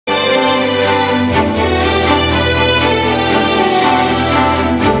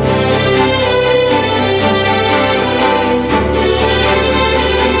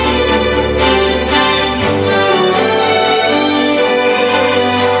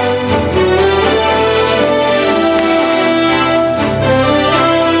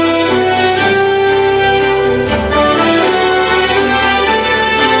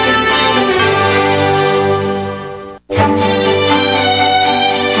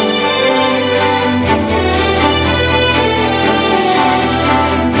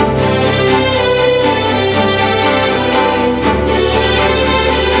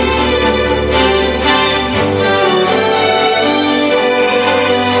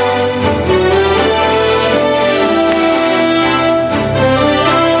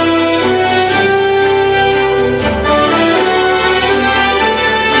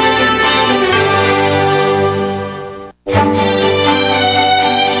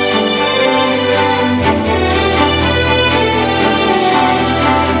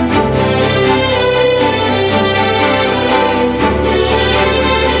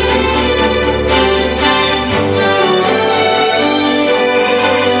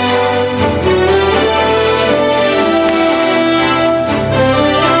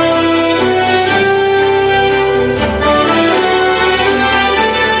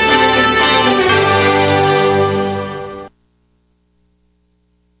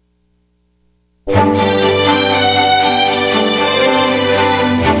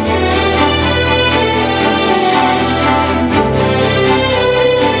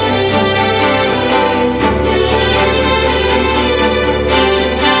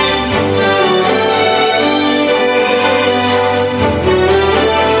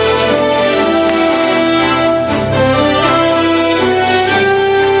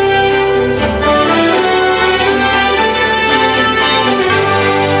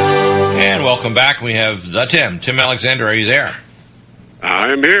welcome back. We have the Tim Alexander. Are you there? I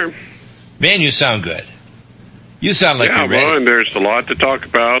am here. Man, you sound good. You sound like you're ready. Well, and there's a lot to talk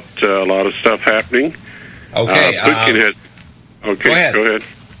about, a lot of stuff happening. Okay. Putin has... Go ahead.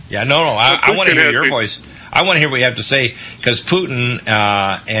 Yeah, no. I want to hear your voice. I want to hear what you have to say, because Putin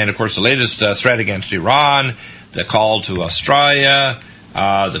and, of course, the latest threat against Iran, the call to Australia,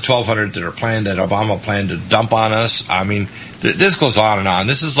 the 1,200 that Obama planned to dump on us. I mean, this goes on and on.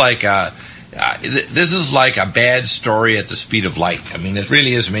 This is like a bad story at the speed of light. I mean, it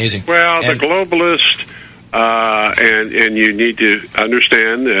really is amazing. Well, the globalist, and you need to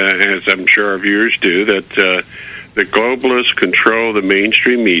understand, as I'm sure our viewers do, that the globalists control the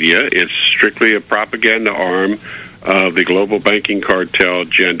mainstream media. It's strictly a propaganda arm of the global banking cartel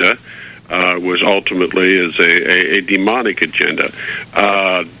agenda. Was ultimately is a demonic agenda.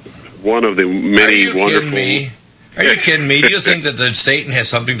 One of the many wonderful... Are you kidding me? Do you think that Satan has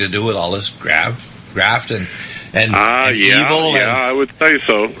something to do with all this graft and evil? Yeah, I would say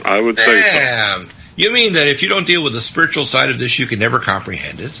so. Damn. You mean that if you don't deal with the spiritual side of this, you can never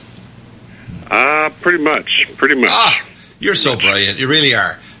comprehend it? Pretty much. You're so brilliant. You really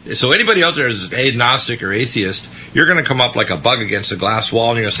are. So anybody out there is agnostic or atheist, you're going to come up like a bug against a glass wall,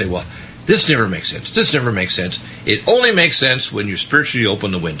 and you're going to say, well, this never makes sense. This never makes sense. It only makes sense when you spiritually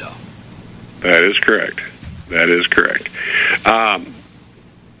open the window. That is correct.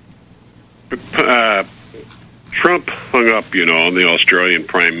 Trump hung up, on the Australian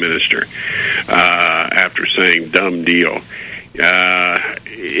Prime Minister after saying "dumb deal."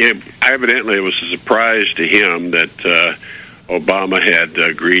 Evidently, it was a surprise to him that Obama had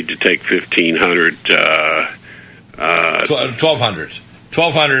agreed to take 1,500. 1,200.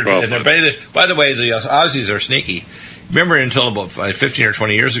 1,200. And by the way, the Aussies are sneaky. Remember, until about 15 or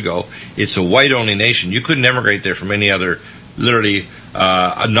 20 years ago, it's a white-only nation. You couldn't emigrate there from any other, literally,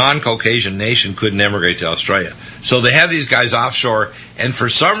 a non-Caucasian nation couldn't emigrate to Australia. So they have these guys offshore, and for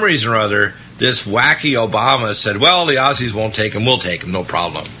some reason or other, this wacky Obama said, well, the Aussies won't take them, we'll take them, no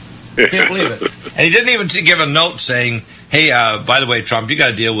problem. Can't believe it. And he didn't even give a note saying, hey, by the way, Trump, you got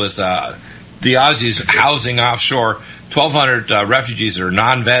to deal with the Aussies housing offshore 1,200 refugees that are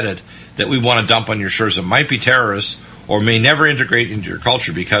non-vetted that we want to dump on your shores that might be terrorists or may never integrate into your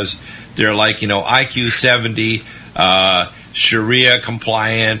culture because they're like, IQ 70, Sharia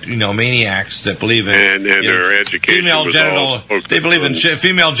compliant, maniacs that believe in and their education female genital. They believe in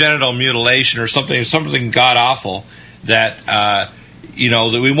female genital mutilation or something god awful that that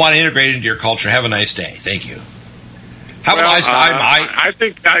we want to integrate into your culture. Have a nice day. Thank you. Have a nice time. I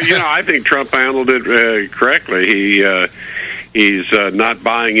think Trump handled it correctly. He's not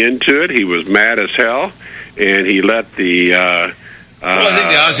buying into it. He was mad as hell, and he let the. I think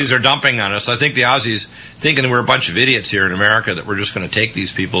the Aussies are dumping on us. I think the Aussies thinking we're a bunch of idiots here in America that we're just going to take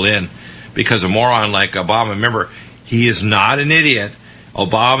these people in because a moron like Obama. Remember, he is not an idiot.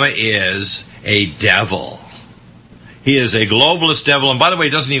 Obama is a devil. He is a globalist devil. And by the way,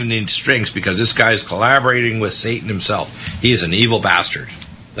 he doesn't even need strings because this guy is collaborating with Satan himself. He is an evil bastard.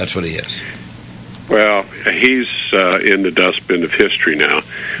 That's what he is. Well, he's in the dustbin of history now.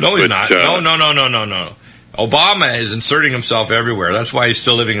 No, he's not. No. Obama is inserting himself everywhere. That's why he's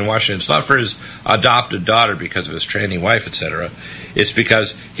still living in Washington. It's not for his adopted daughter because of his tranny wife, etc. It's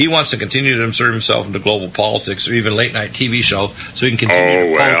because he wants to continue to insert himself into global politics or even late-night TV show so he can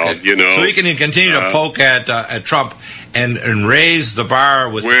continue to poke at Trump and raise the bar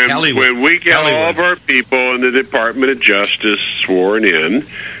with Hollywood. When we get all of our people in the Department of Justice sworn in,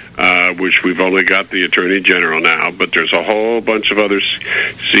 which we've only got the Attorney General now, but there's a whole bunch of other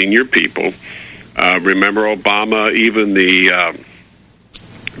senior people. Remember Obama, even the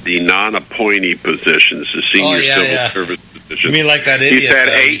non-appointee positions, the senior civil service positions. You mean like that idiot? He's had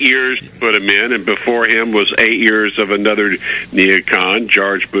 8 years to put him in, and before him was 8 years of another neocon,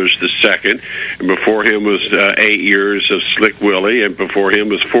 George Bush II, and before him was 8 years of Slick Willie, and before him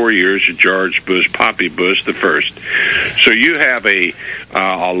was 4 years of George Bush, Poppy Bush the First. So you have a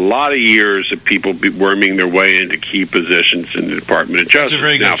lot of years of people worming their way into key positions in the Department of Justice.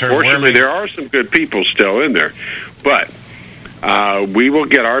 Now, fortunately, there are some good people still in there, but we will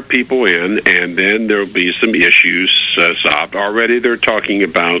get our people in, and then there will be some issues solved. Already they're talking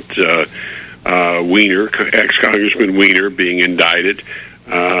about Weiner, ex-Congressman Weiner, being indicted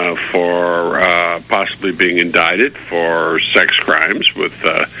possibly being indicted for sex crimes with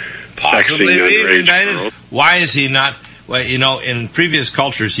possibly sexting being underage indicted. girls. Why is he not? Well, in previous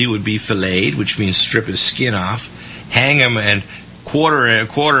cultures, he would be filleted, which means strip his skin off, hang him, and quarter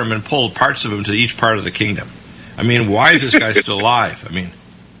him, and pull parts of him to each part of the kingdom. I mean, why is this guy still alive? I mean,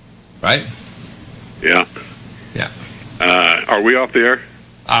 right? Yeah. Yeah. Are we off the air?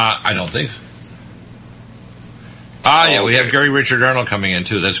 I don't think so. Yeah, we have Gary Richard Arnold coming in,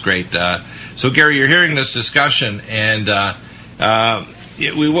 too. That's great. So, Gary, you're hearing this discussion, and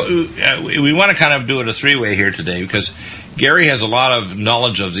we want to kind of do it a three-way here today, because Gary has a lot of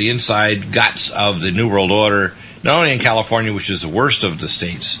knowledge of the inside guts of the New World Order, not only in California, which is the worst of the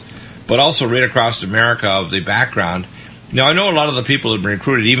states, but also right across America of the background. Now, I know a lot of the people that have been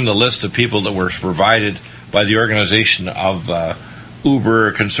recruited, even the list of people that were provided by the organization of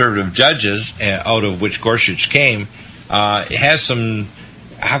uber conservative judges, out of which Gorsuch came, has some,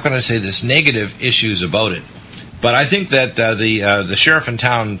 how can I say this, negative issues about it. But I think that the sheriff in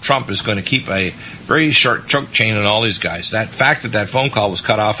town, Trump, is going to keep a very short choke chain on all these guys. That fact that phone call was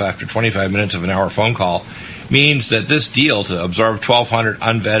cut off after 25 minutes of an hour phone call means that this deal to absorb 1,200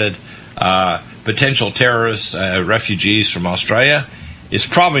 unvetted potential terrorists, refugees from Australia, is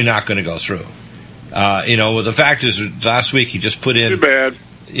probably not going to go through. The fact is, last week he just put in... Too bad.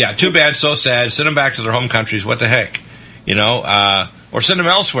 Yeah, too bad, so sad. Send them back to their home countries. What the heck? Or send them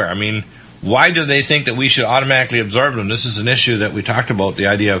elsewhere. I mean, why do they think that we should automatically absorb them? This is an issue that we talked about, the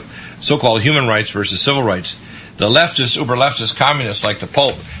idea of so-called human rights versus civil rights. The leftists, uber-leftist communists like the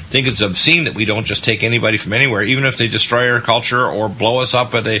Pope, think it's obscene that we don't just take anybody from anywhere, even if they destroy our culture or blow us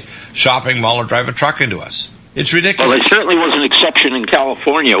up at a shopping mall or drive a truck into us. It's ridiculous. Well, there certainly was an exception in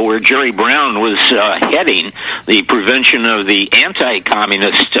California where Jerry Brown was heading the prevention of the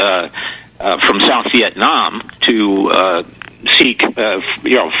anti-communist from South Vietnam to seek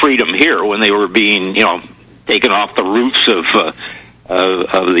freedom here when they were being taken off the roofs of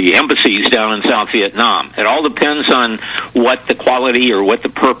the embassies down in South Vietnam. It all depends on what the quality or what the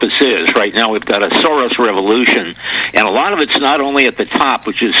purpose is. Right now we've got a Soros revolution, and a lot of it's not only at the top,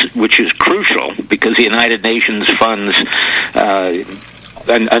 which is crucial, because the United Nations funds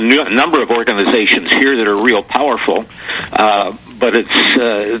a number of organizations here that are real powerful, but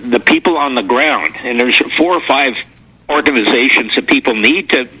it's the people on the ground, and there's 4 or 5 organizations that people need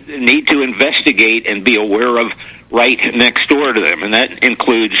to investigate and be aware of right next door to them, and that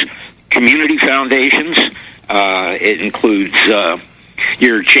includes community foundations. It includes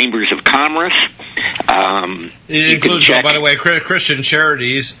your chambers of commerce. It includes, by the way, Christian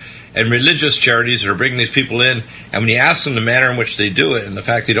charities and religious charities that are bringing these people in. And when you ask them the manner in which they do it and the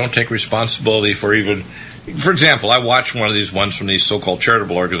fact they don't take responsibility for even... For example, I watched one of these ones from these so-called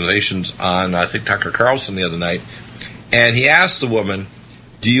charitable organizations on, I think, Tucker Carlson the other night, and he asked the woman,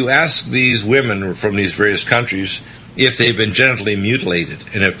 do you ask these women from these various countries if they've been genitally mutilated,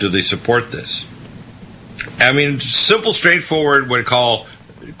 and do they support this? I mean, simple, straightforward, what I call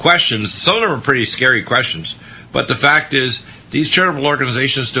questions. Some of them are pretty scary questions, but the fact is, these charitable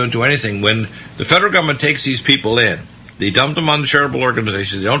organizations don't do anything. When the federal government takes these people in, they dump them on the charitable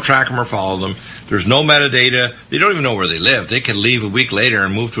organizations, they don't track them or follow them, there's no metadata, they don't even know where they live. They can leave a week later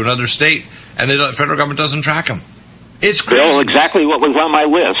and move to another state, and the federal government doesn't track them. It's crazy. Bill, exactly what was on my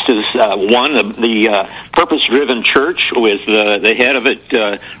list is one, the purpose-driven church with the head of it,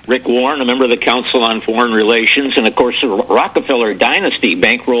 Rick Warren, a member of the Council on Foreign Relations, and of course the Rockefeller dynasty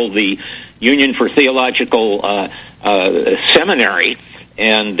bankrolled the Union for Theological Seminary,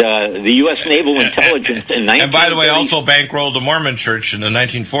 and the U.S. Naval Intelligence in 1930. And by the way, also bankrolled the Mormon Church in the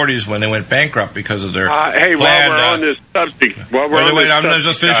 1940s when they went bankrupt because of their hey, planned, while we're on this subject, I'm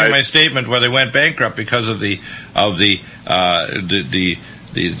just finishing my statement where they went bankrupt because of the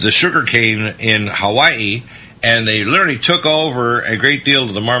sugar cane in Hawaii, and they literally took over a great deal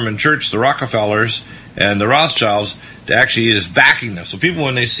of the Mormon Church, the Rockefellers and the Rothschilds, to actually is backing them. So people,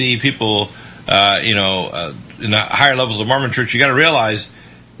 when they see people, in the higher levels of the Mormon Church, you got to realize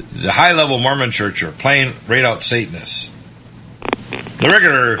the high-level Mormon Church are plain right-out Satanists. The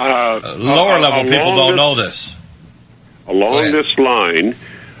regular lower-level people don't know this. Along this line,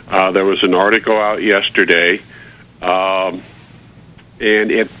 there was an article out yesterday, and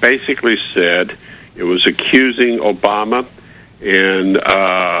it basically said it was accusing Obama and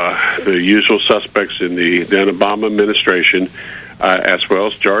the usual suspects in the then Obama administration, as well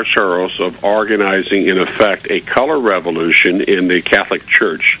as George Soros, of organizing, in effect, a color revolution in the Catholic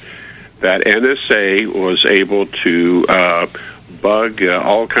Church. That NSA was able to bug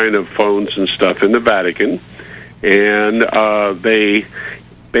all kind of phones and stuff in the Vatican, and they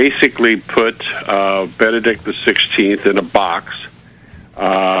basically put Benedict XVI in a box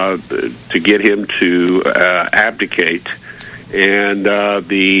to get him to abdicate, and all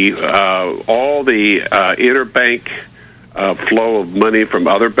the interbank flow of money from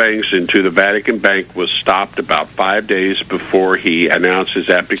other banks into the Vatican Bank was stopped about 5 days before he announced his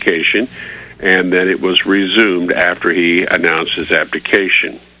abdication, and then it was resumed after he announced his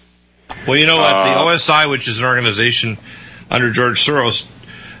abdication. Well, you know what? The OSI, which is an organization under George Soros,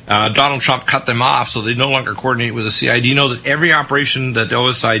 Donald Trump cut them off, so they no longer coordinate with the CIA. Do you know that every operation that the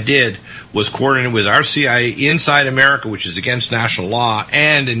OSI did was coordinated with our CIA inside America, which is against national law,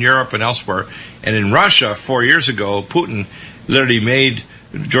 and in Europe and elsewhere? And in Russia, 4 years ago, Putin literally made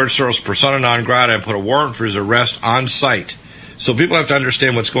George Soros persona non grata and put a warrant for his arrest on site. So people have to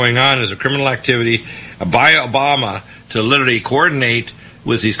understand what's going on is a criminal activity by Obama to literally coordinate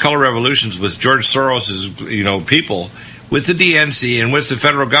with these color revolutions with George Soros's, people, with the DNC and with the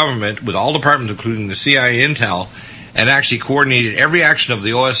federal government, with all departments, including the CIA Intel, and actually coordinated every action of the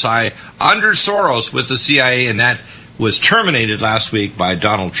OSI under Soros with the CIA, and that was terminated last week by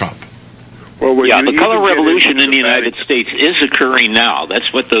Donald Trump. Well, the color revolution in the United States is occurring now.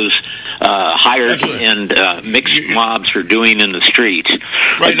 That's what those hired and mixed mobs are doing in the streets.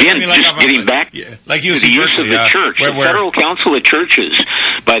 Right, Again, getting back to the use of the church. The Federal Council of Churches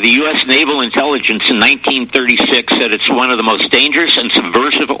by the U.S. Naval Intelligence in 1936 said it's one of the most dangerous and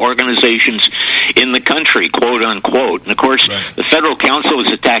subversive organizations in the country, quote unquote. And of course, the Federal Council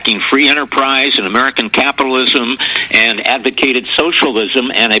is attacking free enterprise and American capitalism and advocated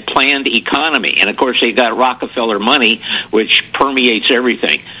socialism and a planned economy. And of course, they got Rockefeller money, which permeates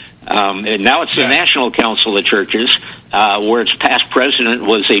everything. And now it's the National Council of Churches, where its past president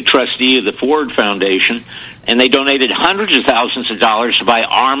was a trustee of the Ford Foundation, and they donated hundreds of thousands of dollars to buy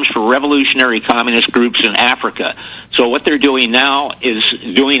arms for revolutionary communist groups in Africa. So what they're doing now is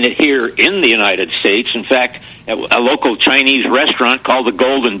doing it here in the United States. In fact, at a local Chinese restaurant called the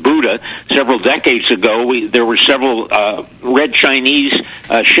Golden Buddha, several decades ago, there were several red Chinese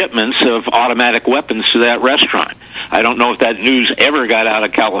shipments of automatic weapons to that restaurant. I don't know if that news ever got out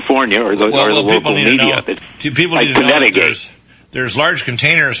of California or the local media. People need to know that there's large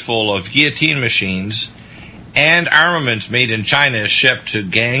containers full of guillotine machines and armaments made in China shipped to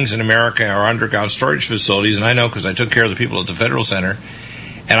gangs in America or underground storage facilities, and I know because I took care of the people at the Federal Center.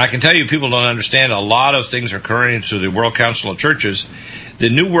 And I can tell you, people don't understand a lot of things are occurring to the World Council of Churches. The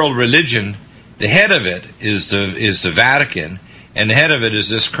New World Religion, the head of it is the Vatican, and the head of it is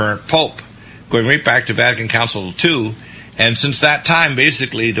this current Pope, going right back to Vatican Council II. And since that time,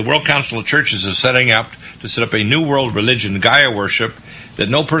 basically, the World Council of Churches is set up a New World Religion, Gaia worship, that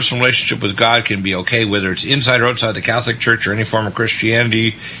no personal relationship with God can be okay, whether it's inside or outside the Catholic Church or any form of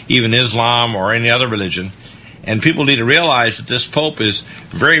Christianity, even Islam or any other religion. And people need to realize that this Pope is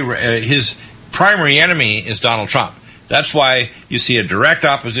his primary enemy is Donald Trump. That's why you see a direct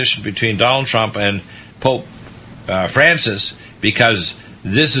opposition between Donald Trump and Pope Francis, because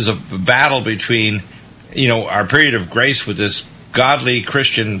this is a battle between, our period of grace with this godly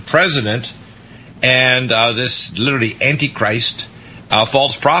Christian president and this literally antichrist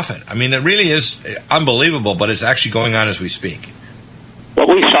false prophet. I mean, it really is unbelievable, but it's actually going on as we speak. Well,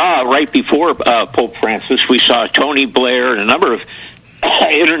 we saw right before Pope Francis, we saw Tony Blair and a number of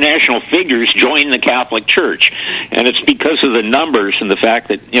international figures join the Catholic Church. And it's because of the numbers and the fact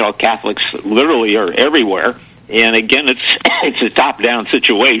that, Catholics literally are everywhere. And again, it's a top-down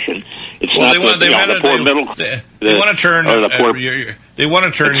situation. It's not the poor middle. They want to turn. They want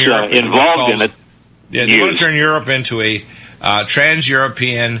to turn Europe involved in it. Yeah, they want to turn Europe into a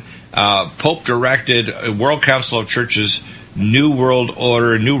trans-European, Pope-directed World Council of Churches, New World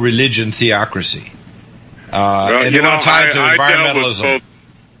Order, New Religion theocracy. And they want to tie it to environmentalism.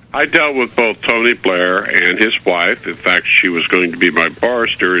 I dealt with both Tony Blair and his wife. In fact, she was going to be my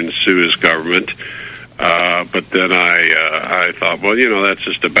barrister and sue his government. But then I thought, well, that's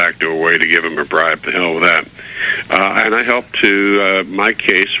just a backdoor way to give him a bribe. The hell with that. And I helped to, my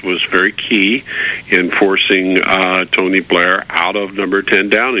case was very key in forcing Tony Blair out of number 10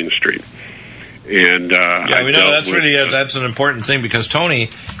 Downing Street. And we know that's an important thing because Tony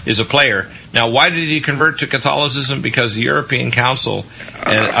is a player. Now, why did he convert to Catholicism? Because the European Council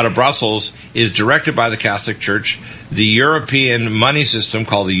out of Brussels is directed by the Catholic Church. The European money system,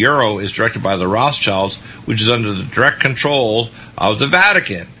 called the euro, is directed by the Rothschilds, which is under the direct control of the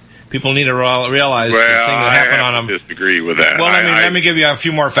Vatican. People need to realize the thing that happened on them. I disagree with that. Well, let me give you a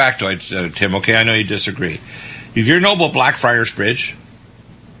few more factoids, Tim. Okay, I know you disagree. If you know about Blackfriars Bridge,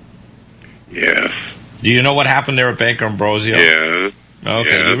 yes. Do you know what happened there at Bank Ambrosio? Yes. Okay,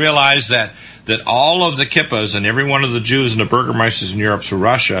 yes. You realize that all of the kippas and every one of the Jews and the Burgermeisters in Europe through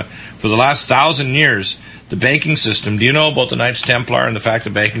Russia, for the last 1,000 years, the banking system, do you know about the Knights Templar and the fact the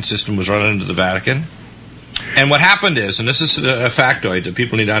banking system was run into the Vatican? And what happened is, and this is a factoid that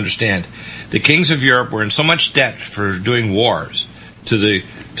people need to understand, the kings of Europe were in so much debt for doing wars to the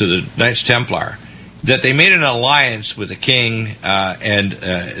Knights Templar that they made an alliance with the king and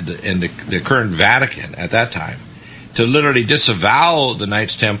the current Vatican at that time to literally disavow the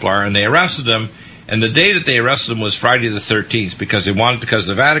Knights Templar, and they arrested them And the day that they arrested him was Friday the 13th because the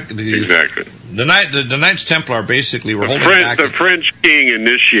Vatican... Exactly. The Knights Templar basically were holding back... The French king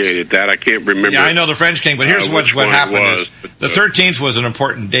initiated that. I can't remember. Yeah, I know the French king, but here's what happened. The 13th was an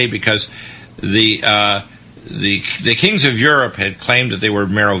important day because the kings of Europe had claimed that they were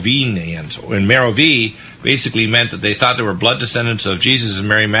Merovingians. And Merovii basically meant that they thought they were blood descendants of Jesus and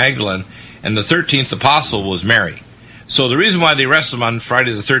Mary Magdalene, and the 13th apostle was Mary. So the reason why they arrested them on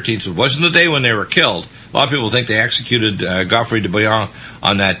Friday the 13th wasn't the day when they were killed. A lot of people think they executed Godfrey de Bouillon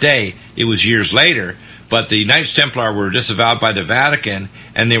on that day. It was years later. But the Knights Templar were disavowed by the Vatican,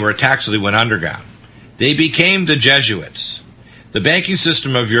 and they were attacked, so they went underground. They became the Jesuits. The banking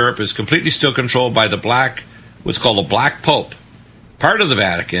system of Europe is completely still controlled by what's called a Black Pope, part of the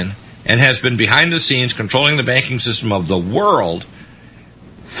Vatican, and has been behind the scenes controlling the banking system of the world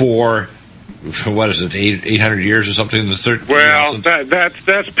for... what is it, 800 years or something? Well,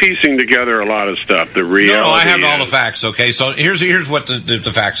 that's piecing together a lot of stuff. The reality. No, I have all the facts. Okay, so here's what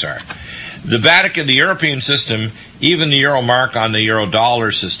the facts are. The Vatican, the European system, even the euro mark on the euro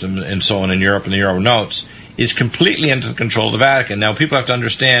dollar system, and so on in Europe, and the euro notes, is completely under the control of the Vatican. Now, people have to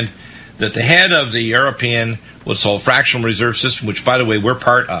understand that the head of the European, what's called fractional reserve system, which, by the way, we're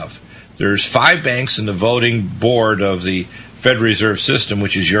part of. There's 5 banks in the voting board of the Federal Reserve System,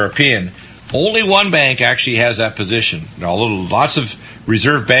 which is European. Only one bank actually has that position. Although lots of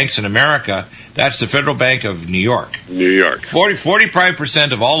reserve banks in America, that's the Federal Bank of New York.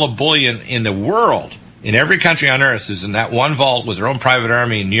 45% of all the bullion in the world, in every country on earth, is in that one vault with their own private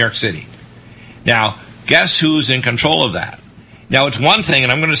army in New York City. Now, guess who's in control of that? Now, it's one thing,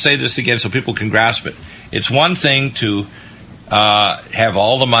 and I'm going to say this again so people can grasp it. It's one thing to have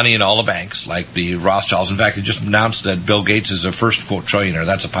all the money in all the banks, like the Rothschilds. In fact, they just announced that Bill Gates is the first, quote, trillionaire.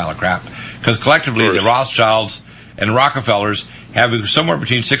 That's a pile of crap. Because collectively, the Rothschilds and Rockefellers have somewhere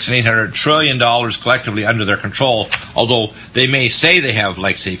between $600 and $800 trillion collectively under their control, although they may say they have,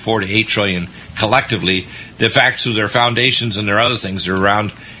 like, say, $4 to $8 trillion collectively. The fact, through their foundations and their other things, they're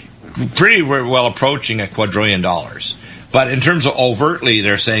around pretty well approaching $1 quadrillion. But in terms of overtly,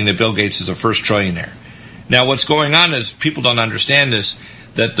 they're saying that Bill Gates is the first trillionaire. Now, what's going on is people don't understand this,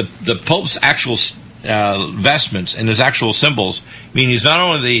 that the Pope's actual vestments and his actual symbols mean he's not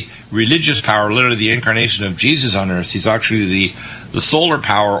only the religious power, literally the incarnation of Jesus on earth, he's actually the solar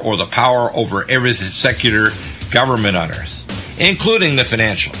power or the power over every secular government on earth, including the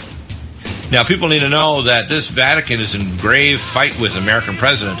financial. Now, people need to know that this Vatican is in grave fight with the American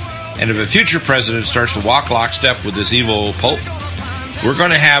president, and if a future president starts to walk lockstep with this evil Pope, we're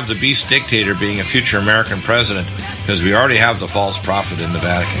going to have the beast dictator being a future American president because we already have the false prophet in the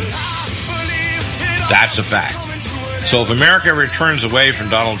Vatican. That's a fact. So if America ever turns away from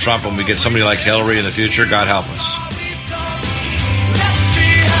Donald Trump and we get somebody like Hillary in the future, God help us.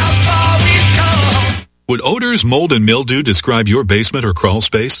 Would odors, mold, and mildew describe your basement or crawl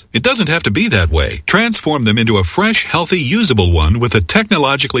space? It doesn't have to be that way. Transform them into a fresh, healthy, usable one with the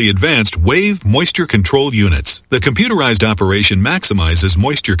technologically advanced Wave Moisture Control Units. The computerized operation maximizes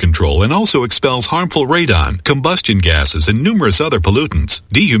moisture control and also expels harmful radon, combustion gases, and numerous other pollutants.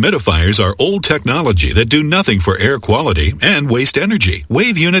 Dehumidifiers are old technology that do nothing for air quality and waste energy.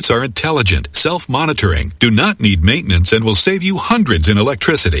 Wave units are intelligent, self-monitoring, do not need maintenance, and will save you hundreds in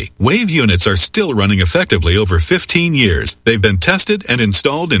electricity. Wave units are still running effectively over 15 years. They've been tested and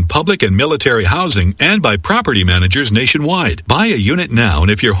installed in public and military housing and by property managers nationwide. Buy a unit now,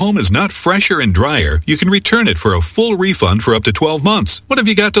 and if your home is not fresher and drier, you can return it for a full refund for up to 12 months. What have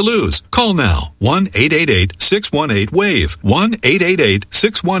you got to lose? Call now. 1-888-618-WAVE.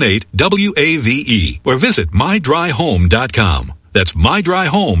 1-888-618-WAVE. Or visit mydryhome.com. That's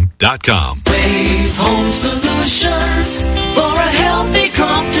mydryhome.com. Wave Home Solutions for a healthy,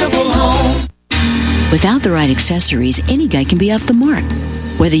 comfortable home. Without the right accessories, any guy can be off the mark.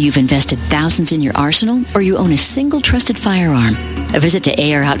 Whether you've invested thousands in your arsenal or you own a single trusted firearm, a visit to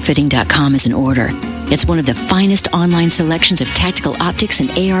AROutfitting.com is in order. It's one of the finest online selections of tactical optics and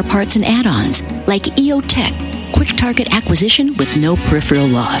AR parts and add-ons, like EOTech, quick target acquisition with no peripheral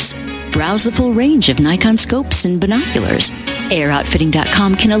loss. Browse the full range of Nikon scopes and binoculars.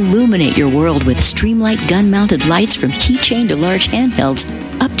 AROutfitting.com can illuminate your world with Streamlight gun-mounted lights from keychain to large handhelds,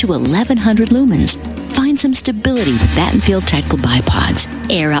 up to 1,100 lumens. Find some stability with Battenfield Tactical Bipods.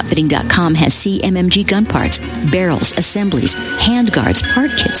 AROutfitting.com has CMMG gun parts, barrels, assemblies, handguards,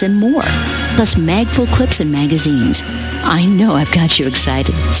 part kits, and more. Plus mag-full clips and magazines. I know I've got you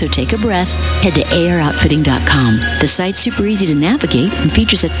excited, so take a breath. Head to AROutfitting.com. The site's super easy to navigate and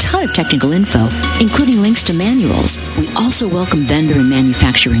features a ton of technical info, including links to manuals. We also welcome vendor and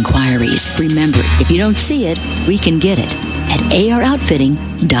manufacturer inquiries. Remember, if you don't see it, we can get it at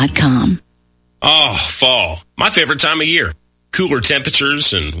AROutfitting.com. Oh, fall. My favorite time of year. Cooler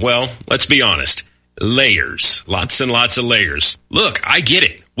temperatures and, well, let's be honest, layers. Lots and lots of layers. Look, I get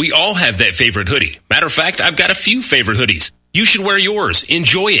it. We all have that favorite hoodie. Matter of fact, I've got a few favorite hoodies. You should wear yours.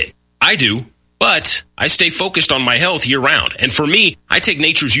 Enjoy it. I do. But I stay focused on my health year-round. And for me, I take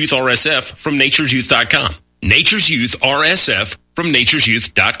Nature's Youth RSF from nature'syouth.com. Nature's Youth RSF from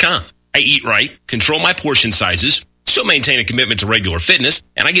nature'syouth.com. I eat right, control my portion sizes, still maintain a commitment to regular fitness,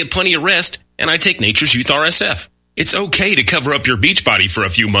 and I get plenty of rest, and I take Nature's Youth RSF. It's okay to cover up your beach body for a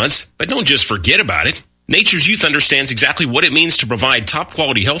few months, but don't just forget about it. Nature's Youth understands exactly what it means to provide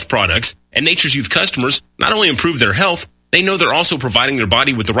top-quality health products, and Nature's Youth customers not only improve their health, they know they're also providing their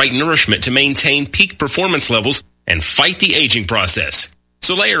body with the right nourishment to maintain peak performance levels and fight the aging process.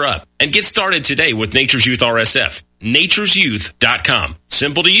 So layer up and get started today with Nature's Youth RSF. nature'syouth.com.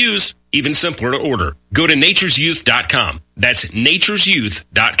 Simple to use, even simpler to order. Go to nature'syouth.com. That's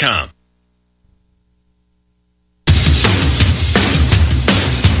nature'syouth.com.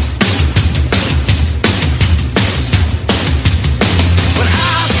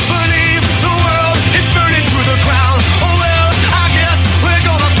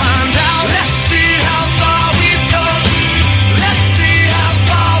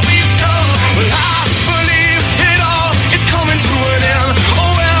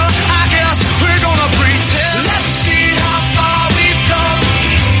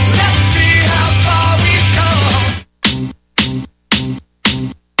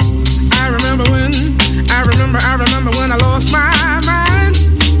 I remember when I lost my mind.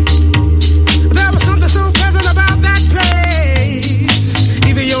 There was something so pleasant about that place.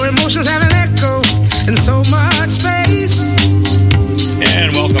 Even your emotions have an echo in so much space.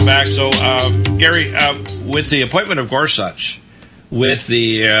 And welcome back. So, Gary, with the appointment of Gorsuch, with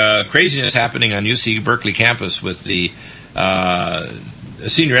the craziness happening on UC Berkeley campus, with the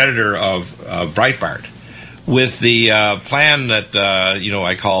senior editor of Breitbart, with the plan that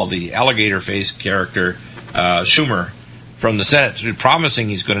I call the alligator face character Schumer from the Senate, promising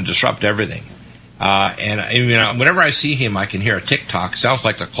he's going to disrupt everything. And whenever I see him, I can hear a tick-tock. Sounds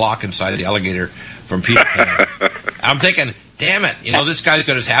like the clock inside the alligator from Peter Pan. I'm thinking, damn it, this guy's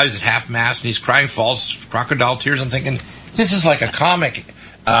got his eyes at half-mast and he's crying false crocodile tears. I'm thinking, this is like a comic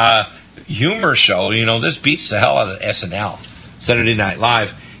humor show. This beats the hell out of SNL, Saturday Night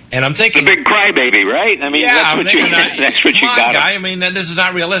Live. And I'm thinking, the big crybaby, right? I mean, yeah, that's what you got. Guy. I mean, this is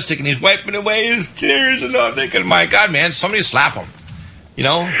not realistic, and he's wiping away his tears, and I'm thinking, my God, man, somebody slap him.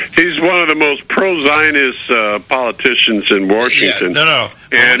 He's one of the most pro-Zionist politicians in Washington. Yeah, no.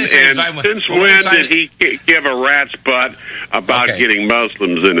 And since when did he give a rat's butt about getting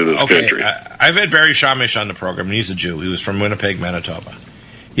Muslims into this country? I've had Barry Shamish on the program, and he's a Jew. He was from Winnipeg, Manitoba.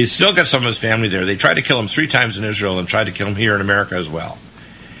 He's still got some of his family there. They tried to kill him 3 times in Israel and tried to kill him here in America as well.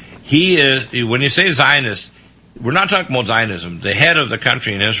 He is, when you say Zionist, we're not talking about Zionism. The head of the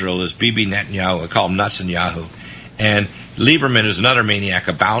country in Israel is Bibi Netanyahu. I call him Netanyahu. And Lieberman is another maniac,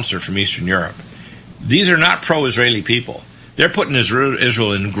 a bouncer from Eastern Europe. These are not pro-Israeli people. They're putting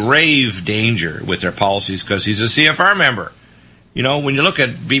Israel in grave danger with their policies because he's a CFR member. When you look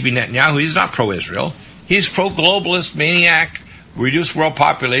at Bibi Netanyahu, he's not pro-Israel. He's pro-globalist, maniac, reduced world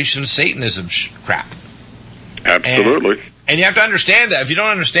population, Satanism crap. Absolutely. And you have to understand that. If you don't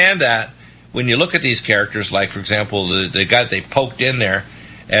understand that, when you look at these characters, like, for example, the guy they poked in there,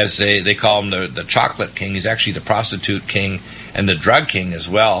 as they call him the chocolate king, he's actually the prostitute king and the drug king as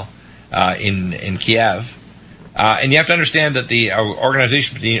well in Kiev. And you have to understand that the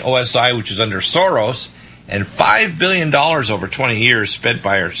organization between OSI, which is under Soros, and $5 billion over 20 years spent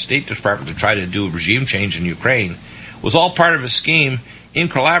by our State Department to try to do a regime change in Ukraine, was all part of a scheme in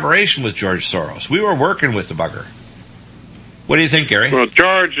collaboration with George Soros. We were working with the bugger. What do you think, Gary? Well,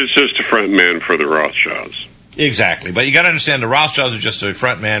 George is just a front man for the Rothschilds. Exactly. But you got to understand the Rothschilds are just a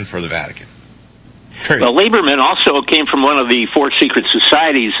front man for the Vatican. Period. Well, Lieberman also came from one of the 4 secret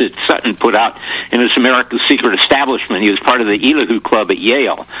societies that Sutton put out in his American Secret Establishment. He was part of the Elihu Club at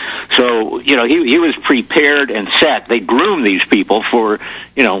Yale. So, he was prepared and set. They groomed these people for,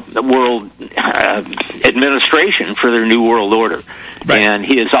 the world administration for their new world order. Right. And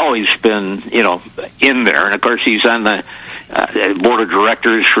he has always been, in there. And, of course, he's on the board of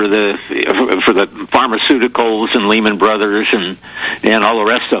directors for the pharmaceuticals and Lehman Brothers and all the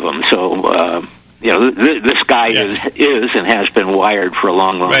rest of them. So, this guy is and has been wired for a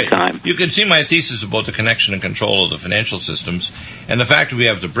long time. You can see my thesis about the connection and control of the financial systems and the fact that we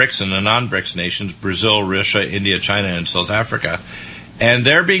have the BRICS and the non-BRICS nations, Brazil, Russia, India, China, and South Africa, and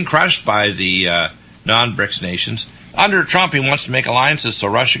they're being crushed by the non-BRICS nations. Under Trump, he wants to make alliances so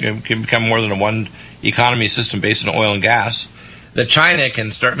Russia can become more than a one-economy system based on oil and gas. that China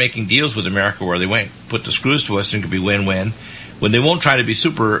can start making deals with America where they won't put the screws to us and it could be win-win, when they won't try to be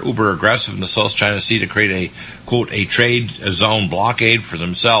super uber aggressive in the South China Sea to create a, quote, a trade zone blockade for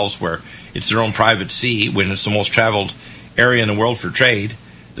themselves where it's their own private sea when it's the most traveled area in the world for trade.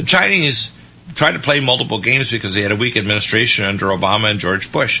 The Chinese tried to play multiple games because they had a weak administration under Obama and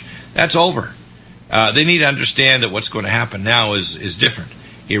George Bush. That's over. They need to understand that what's going to happen now is different.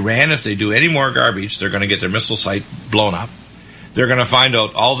 Iran, if they do any more garbage, they're going to get their missile site blown up. They're going to find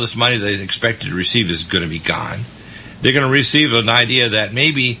out all this money they expected to receive is going to be gone. They're going to receive an idea that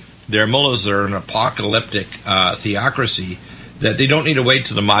maybe their mullahs are an apocalyptic theocracy, that they don't need to wait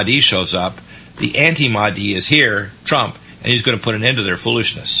till the Mahdi shows up. The anti-Mahdi is here, Trump, and he's going to put an end to their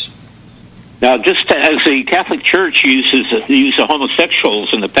foolishness. Now, just as the Catholic Church uses the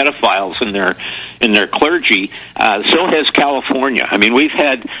homosexuals and the pedophiles in their clergy, so has California. I mean, we've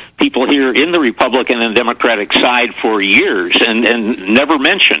had people here in the Republican and Democratic side for years and never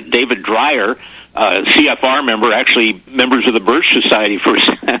mentioned. David Dreyer, CFR member, actually members of the Birch Society first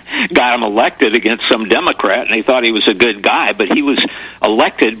got him elected against some Democrat, and they thought he was a good guy, but he was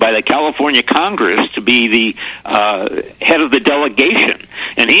elected by the California Congress to be the head of the delegation,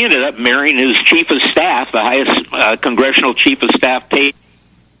 and he ended up marrying his chief of staff, the highest congressional chief of staff paid.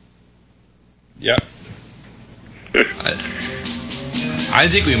 Yep. I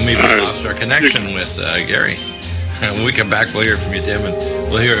think we maybe lost our connection with Gary. When we come back, we'll hear from you, Tim, and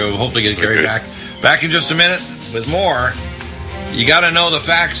we'll hopefully get Gary back. Back in just a minute with more. You got to know the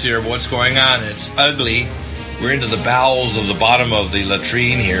facts here of what's going on. It's ugly. We're into the bowels of the bottom of the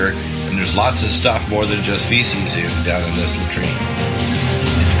latrine here, and there's lots of stuff more than just feces here down in this latrine.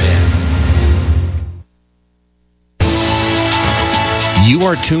 It's bad. You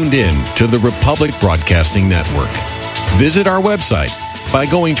are tuned in to the Republic Broadcasting Network. Visit our website by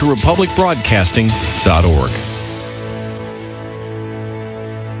going to republicbroadcasting.org.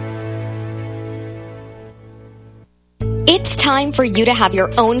 It's time for you to have your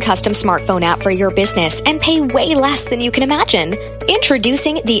own custom smartphone app for your business and pay way less than you can imagine.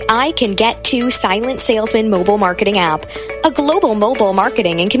 Introducing the I Can Get To Silent Salesman mobile marketing app, a global mobile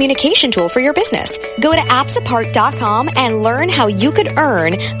marketing and communication tool for your business. Go to appsapart.com and learn how you could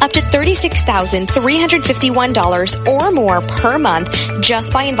earn up to $36,351 or more per month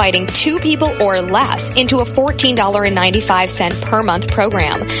just by inviting 2 people or less into a $14.95 per month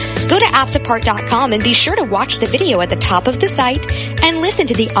program. Go to appsapart.com and be sure to watch the video at the top of the site and listen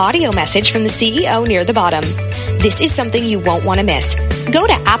to the audio message from the CEO near the bottom. This is something you won't want to miss. Go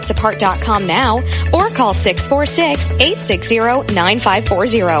to appsapart.com now or call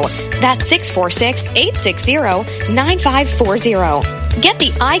 646-860-9540. That's 646-860-9540. Get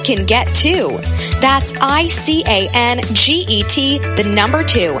the I Can Get To. That's ICANGET, the number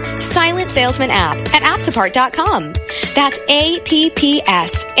 2, Silent Salesman app at appsapart.com. That's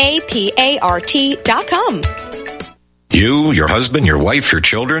APPSAPART.com. You, your husband, your wife, your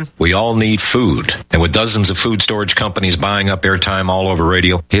children, we all need food. And with dozens of food storage companies buying up airtime all over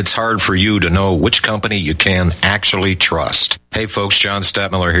radio, it's hard for you to know which company you can actually trust. Hey folks, John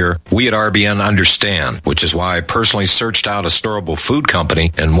Stadtmiller here. We at RBN understand, which is why I personally searched out a storable food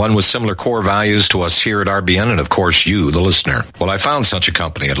company and one with similar core values to us here at RBN and of course you, the listener. Well, I found such a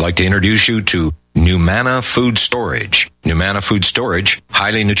company. I'd like to introduce you to Numana Food Storage. Numana Food Storage,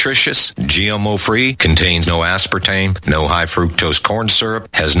 highly nutritious, GMO-free, contains no aspartame, no high fructose corn syrup,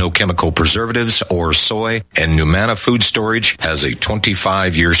 has no chemical preservatives or soy, and Numana Food Storage has a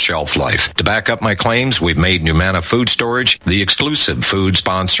 25-year shelf life. To back up my claims, we've made Numana Food Storage the exclusive food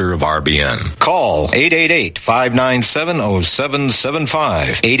sponsor of RBN. Call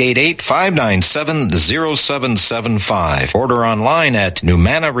 888-597-0775, 888-597-0775. Order online at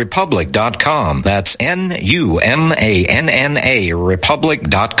NumanaRepublic.com. That's NUMANNA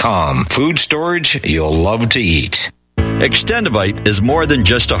Republic.com. Food storage you'll love to eat. Extendivite is more than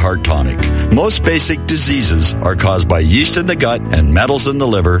just a heart tonic. Most basic diseases are caused by yeast in the gut and metals in the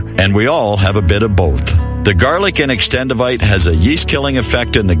liver, and we all have a bit of both. The garlic in Extendivite has a yeast-killing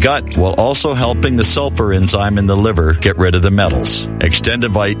effect in the gut while also helping the sulfur enzyme in the liver get rid of the metals.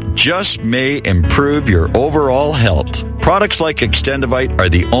 Extendivite just may improve your overall health. Products like Extendivite are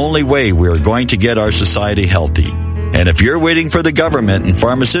the only way we are going to get our society healthy. And if you're waiting for the government and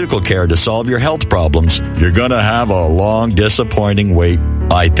pharmaceutical care to solve your health problems, you're going to have a long, disappointing wait,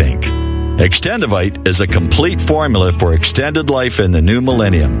 I think. Extendivite is a complete formula for extended life in the new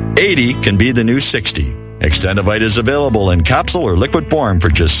millennium. 80 can be the new 60. Extendivite is available in capsule or liquid form for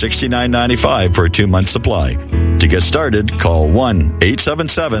just $69.95 for a 2-month supply. To get started, call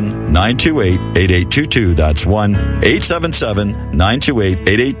 1-877-928-8822. That's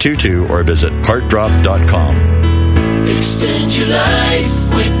 1-877-928-8822 or visit heartdrop.com. Extend your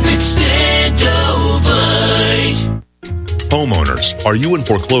life with Extendovite. Homeowners, are you in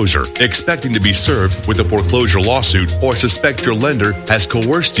foreclosure, expecting to be served with a foreclosure lawsuit, or suspect your lender has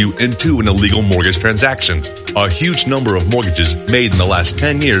coerced you into an illegal mortgage transaction? A huge number of mortgages made in the last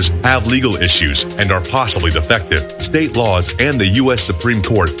 10 years have legal issues and are possibly defective. State laws and the U.S. Supreme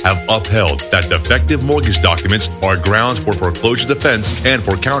Court have upheld that defective mortgage documents are grounds for foreclosure defense and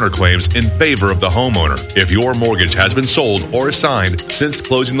for counterclaims in favor of the homeowner. If your mortgage has been sold or assigned since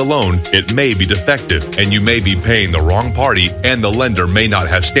closing the loan, it may be defective and you may be paying the wrong party, and the lender may not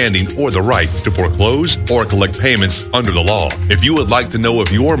have standing or the right to foreclose or collect payments under the law. If you would like to know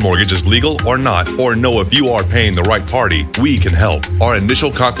if your mortgage is legal or not, or know if you are paying the right party, we can help. Our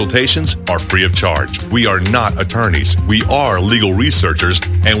initial consultations are free of charge. We are not attorneys. We are legal researchers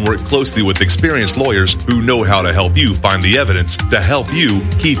and work closely with experienced lawyers who know how to help you find the evidence to help you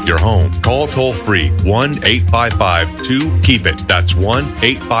keep your home. Call toll-free 1-855-2-KEEP-IT. That's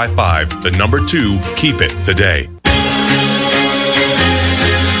 1-855-2-KEEP-IT today.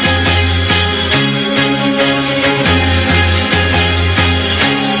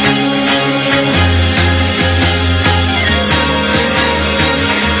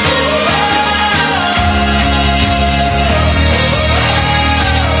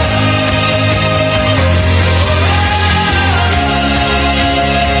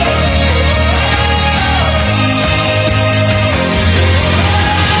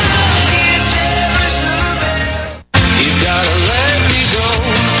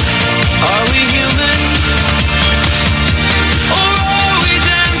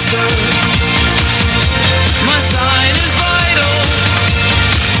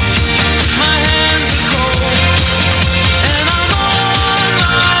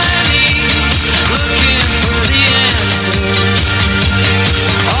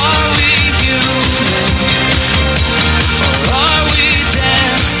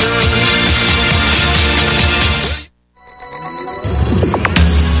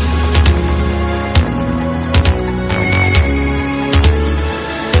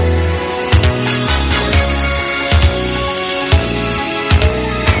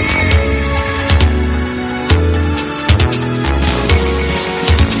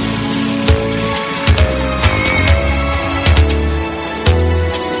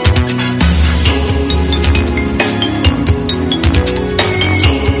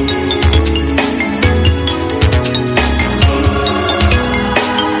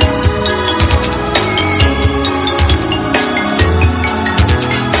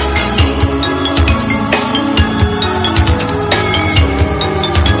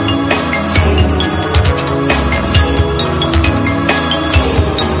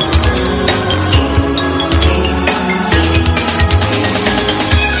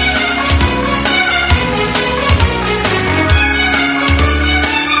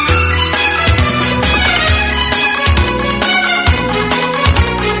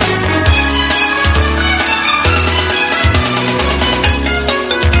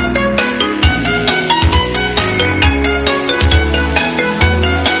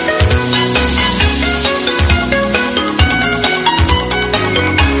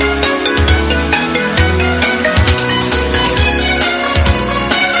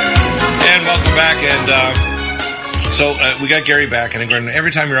 We got Gary back, and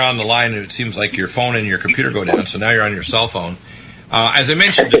every time you're on the line, it seems like your phone and your computer go down, so now you're on your cell phone. As I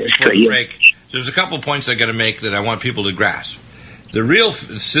mentioned before the break, there's a couple points I got to make that I want people to grasp. The real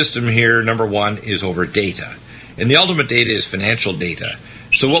system here, number one, is over data, and the ultimate data is financial data.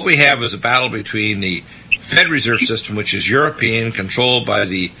 So what we have is a battle between the Fed Reserve System, which is European, controlled by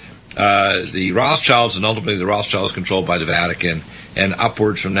the Rothschilds, and ultimately the Rothschilds controlled by the Vatican, and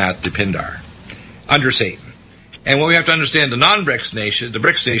upwards from that, the Pindar, under Satan. And what we have to understand, the non-BRICS nations, the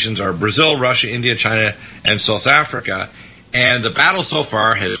BRICS nations are Brazil, Russia, India, China, and South Africa, and the battle so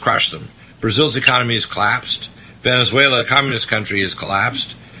far has crushed them. Brazil's economy has collapsed. Venezuela, a communist country, has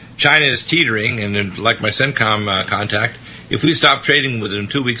collapsed. China is teetering, and like my CENTCOM contact, if we stop trading within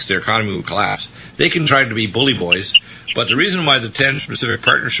 2 weeks, their economy will collapse. They can try to be bully boys, but the reason why the Trans-Pacific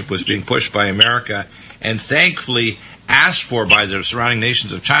Partnership was being pushed by America and thankfully asked for by the surrounding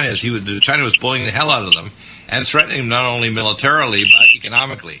nations of China is China was bullying the hell out of them and threatening them not only militarily but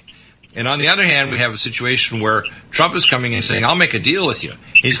economically. And on the other hand, we have a situation where Trump is coming in saying, I'll make a deal with you.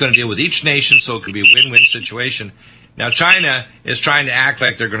 He's going to deal with each nation, so it could be a win-win situation. Now, China is trying to act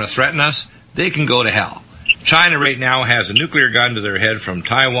like they're going to threaten us. They can go to hell. China right now has a nuclear gun to their head from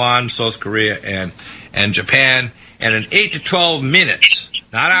Taiwan, South Korea, and Japan. And in 8 to 12 minutes,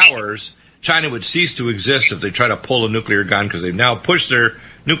 not hours, China would cease to exist if they try to pull a nuclear gun, because they've now pushed their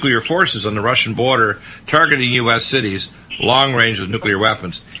nuclear forces on the Russian border, targeting U.S. cities, long range with nuclear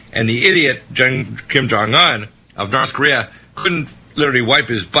weapons. And the idiot Kim Jong-un of North Korea couldn't literally wipe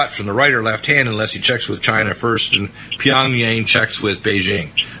his butt from the right or left hand unless he checks with China first, and Pyongyang checks with Beijing.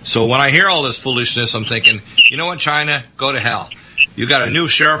 So when I hear all this foolishness, I'm thinking, you know what, China, go to hell. You got a new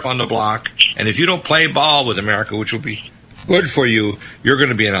sheriff on the block, and if you don't play ball with America, which will be good for you, you're going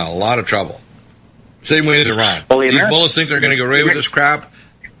to be in a lot of trouble. Same way as Iran. These bullets think they're going to get away with this crap.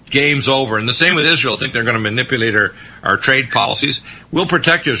 Game's over. And the same with Israel. Think they're going to manipulate our trade policies. We'll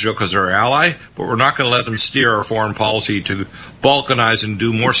protect Israel because they're our ally, but we're not going to let them steer our foreign policy to balkanize and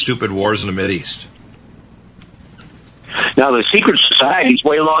do more stupid wars in the Mideast. Now, the secret societies,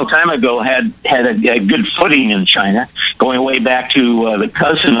 way a long time ago, had a good footing in China, going way back to the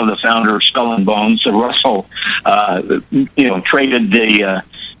cousin of the founder of Skull and Bones, Russell, traded the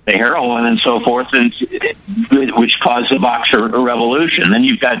heroin and so forth, and which caused the Boxer Revolution. Then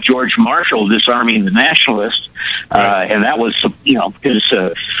you've got George Marshall disarming the nationalists, and that was, his. By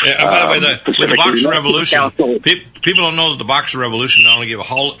the way, the Boxer Revolution, people don't know that the Boxer Revolution not only gave a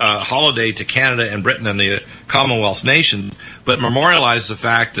holiday to Canada and Britain and the Commonwealth nation, but memorialized the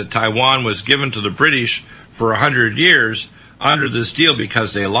fact that Taiwan was given to the British for 100 years under this deal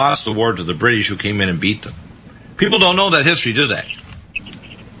because they lost the war to the British, who came in and beat them. People don't know that history, do they?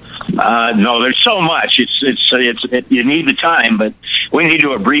 No, there's so much. You need the time, but we need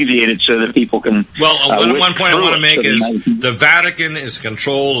to abbreviate it so that people can. Well, one point I want to make is the Vatican is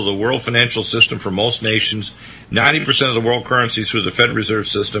control of the world financial system for most nations, 90% of the world currency through the Federal Reserve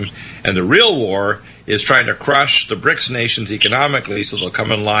System, and the real war is trying to crush the BRICS nations economically so they'll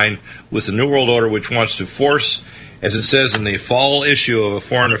come in line with the New World Order, which wants to force, as it says in the fall issue of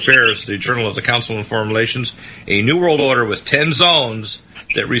Foreign Affairs, the Journal of the Council on Foreign Relations, a New World Order with 10 zones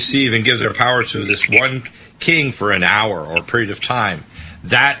that receive and give their power to this one king for an hour or a period of time.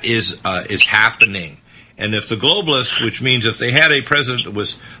 That is happening. And if the globalists, which means if they had a president that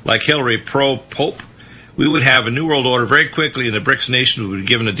was like Hillary pro-Pope, we would have a New World Order very quickly, and the BRICS nations would be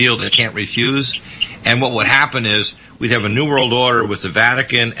given a deal they can't refuse. And what would happen is we'd have a New World Order with the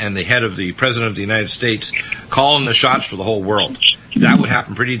Vatican and the head of the President of the United States calling the shots for the whole world. That would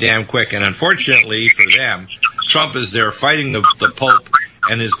happen pretty damn quick. And unfortunately for them, Trump is there fighting the Pope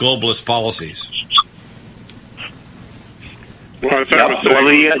and his globalist policies. Well, as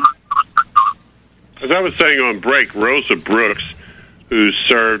I was saying on break, Rosa Brooks, who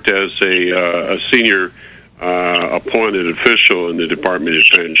served as a senior appointed official in the Department of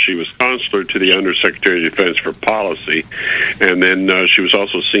Defense. She was consular to the Undersecretary of Defense for Policy, and then she was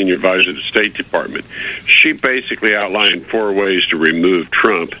also senior advisor to the State Department. She basically outlined 4 ways to remove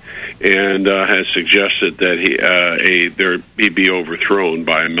Trump, and has suggested that he'd be overthrown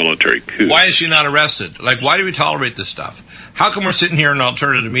by a military coup. Why is she not arrested? Like, why do we tolerate this stuff? How come we're sitting here in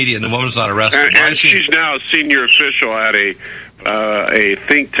alternative media and the woman's not arrested? And she's now a senior official at a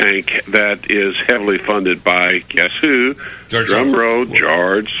think tank that is heavily funded by, guess who? George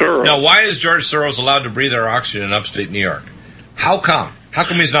Soros. Now, why is George Soros allowed to breathe our oxygen in upstate New York? How come? How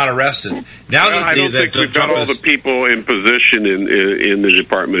come he's not arrested? Now I don't think we've got all the people in position in the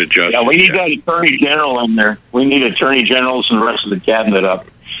Department of Justice. Yeah, we need that Attorney General in there. We need Attorney Generals and the rest of the cabinet up.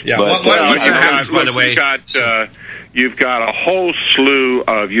 Yeah, what's going to happen, by the way? You've got a whole slew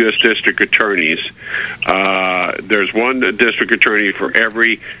of U.S. district attorneys. There's one district attorney for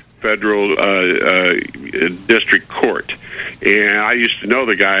every federal district court. And I used to know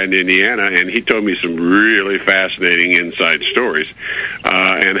the guy in Indiana, and he told me some really fascinating inside stories,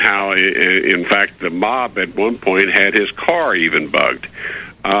 and how, in fact, the mob at one point had his car even bugged.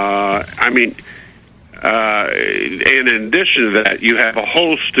 And in addition to that, you have a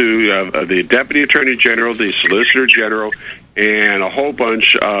whole slew of the Deputy Attorney General, the Solicitor General, and a whole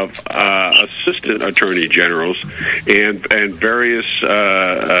bunch of assistant attorney generals and various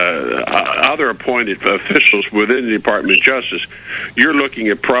other appointed officials within the Department of Justice. You're looking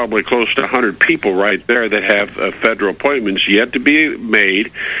at probably close to 100 people right there that have federal appointments yet to be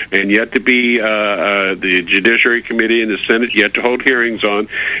made and yet to be the Judiciary Committee and the Senate yet to hold hearings on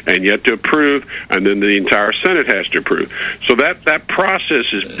and yet to approve, and then the entire Senate has to approve. So that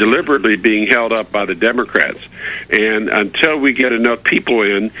process is deliberately being held up by the Democrats. And until we get enough people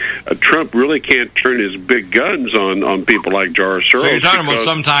in, Trump really can't turn his big guns on people like George Soros. So you're talking about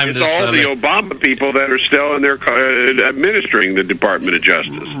sometime it's all the Obama people that are still in there administering the Department of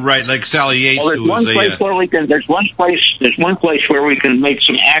Justice. Right, like Sally Yates. Well, there's one place where we can make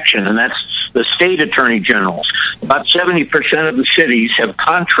some action, and that's the state attorney generals. About 70% of the cities have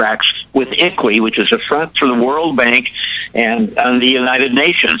contracts with ICWI, which is a front for the World Bank and the United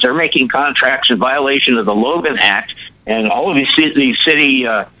Nations. They're making contracts in violation of the Logan Act And all of these city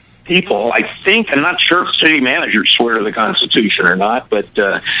people, I think, I'm not sure if city managers swear to the Constitution or not, but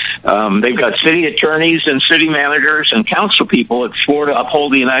they've got city attorneys and city managers and council people that swore to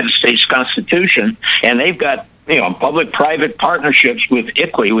uphold the United States Constitution, and they've got public-private partnerships with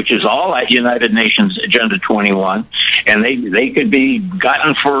ICLEI, which is all at United Nations Agenda 21, and they could be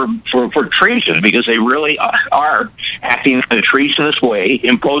gotten for treason because they really are acting in a treasonous way,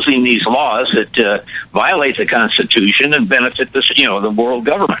 imposing these laws that violate the Constitution and benefit the world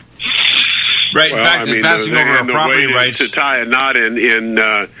government. Right. In fact, passing over our property rights. To tie a knot in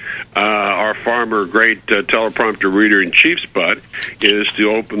our former great teleprompter reader-in-chief's butt is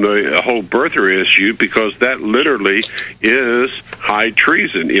to open the whole birther issue, because that literally is high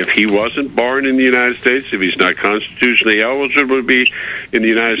treason. If he wasn't born in the United States, if he's not constitutionally eligible to be in the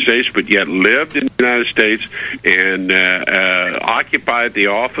United States, but yet lived in the United States and occupied the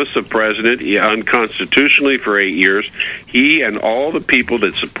office of president unconstitutionally for 8 years, he and all the people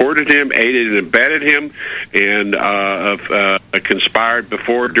that supported him, aided and abetted him, and conspired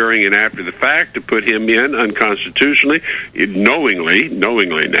before, during, and after the fact to put him in unconstitutionally, knowingly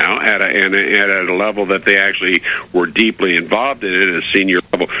now at a level that they actually were deeply involved in it at a senior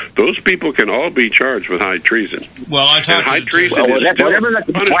level. Those people can all be charged with high treason. Well, high treason. Whatever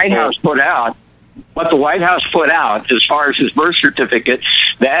the White House put out. What the White House put out as far as his birth certificate,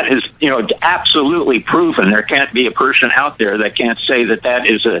 that is, absolutely proven. There can't be a person out there that can't say that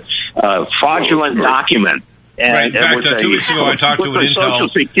is a fraudulent document. And right. In fact, 2 weeks ago, I talked to an Intel Social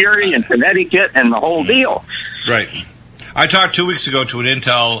Security in Connecticut and the whole deal. Right. I talked 2 weeks ago to an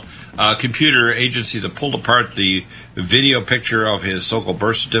Intel computer agency that pulled apart the video picture of his so-called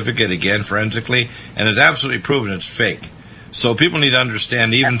birth certificate again forensically, and has absolutely proven it's fake. So people need to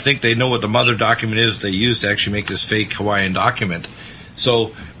understand, they even think they know what the mother document is they used to actually make this fake Hawaiian document.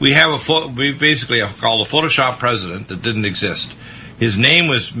 So we have we basically called a Photoshop president that didn't exist. His name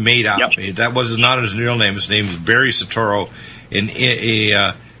was made up. Yep. That was not his real name. His name is Barry Sotoro, an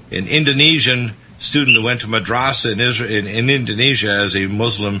Indonesian student who went to madrasa in Indonesia as a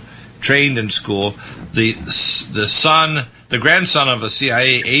Muslim, trained in school. The grandson of a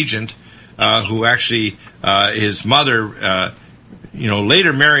CIA agent who actually his mother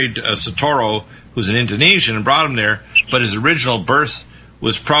later married Sotoro, who's an Indonesian, and brought him there, but his original birth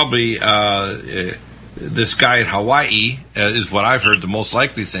was probably this guy in Hawaii, is what I've heard. The most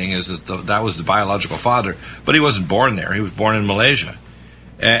likely thing is that that was the biological father, but he wasn't born there. He was born in Malaysia.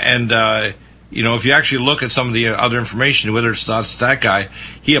 And if you actually look at some of the other information, whether it's that guy,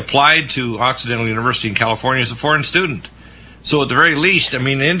 he applied to Occidental University in California as a foreign student. So at the very least,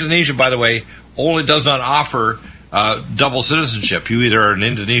 Indonesia, by the way, only does not offer double citizenship. You either are an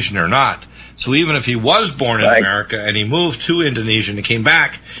Indonesian or not. So even if he was born in America and he moved to Indonesia and he came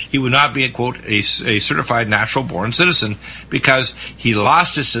back, he would not be, quote, a certified natural-born citizen, because he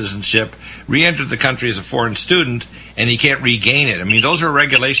lost his citizenship, re-entered the country as a foreign student, and he can't regain it. Those are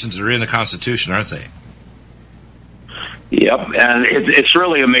regulations that are in the Constitution, aren't they? Yep, and it's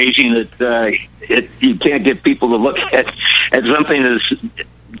really amazing that you can't get people to look at something as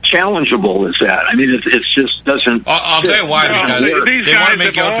challengeable as that. It just doesn't. I'll tell you why. Because these guys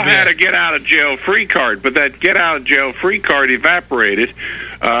have all had a get-out-of-jail-free card, but that get-out-of-jail-free card evaporated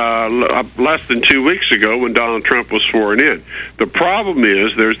less than 2 weeks ago when Donald Trump was sworn in. The problem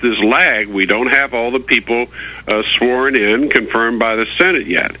is there's this lag. We don't have all the people sworn in, confirmed by the Senate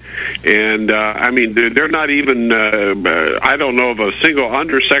yet. And, they're not even, I don't know of a single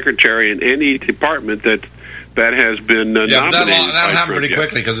undersecretary in any department that has been nominated. That'll happen pretty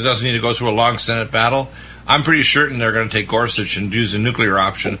quickly, because it doesn't need to go through a long Senate battle. I'm pretty certain they're going to take Gorsuch and use the nuclear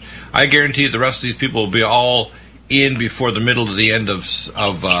option. I guarantee the rest of these people will be all in before the middle to the end of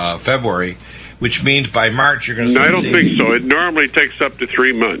February, which means by March you're going to. No, I don't think so. It normally takes up to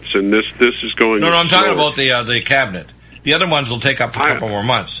 3 months, and this is going. No, I'm talking about the cabinet. The other ones will take up a couple more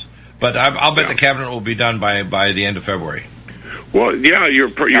months, but I'll bet the cabinet will be done by the end of February. Well, yeah, you're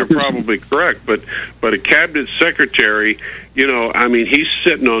probably correct, but a cabinet secretary, he's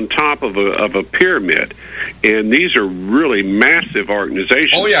sitting on top of a pyramid, and these are really massive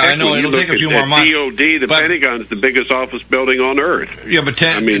organizations. Oh yeah, I know. It'll take a few more months. DOD, the Pentagon's the biggest office building on earth. Yeah, but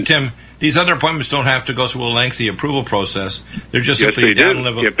Tim, these other appointments don't have to go through a lengthy approval process. They're just simply down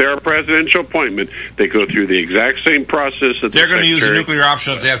level. If they're a presidential appointment, they go through the exact same process that they're going to use the nuclear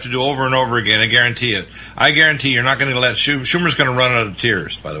option that they have to do over and over again. I guarantee it. I guarantee you're not going to let Schumer's going to run out of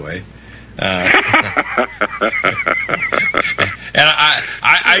tears. By the way, and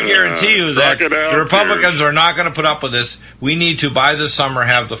I guarantee you that the Republicans are not going to put up with this. We need to, by this summer,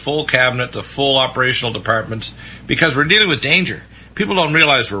 have the full cabinet, the full operational departments, because we're dealing with danger. People don't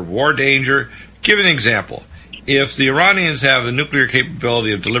realize we're war danger. Give an example. if the Iranians have the nuclear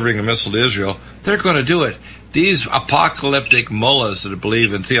capability of delivering a missile to Israel, they're going to do it. These apocalyptic mullahs that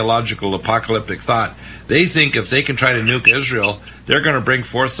believe in theological apocalyptic thought, they think if they can try to nuke Israel, they're going to bring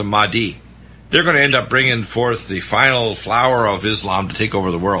forth the Mahdi. They're going to end up bringing forth the final flower of Islam to take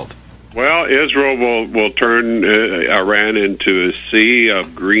over the world. Well, Israel will turn Iran into a sea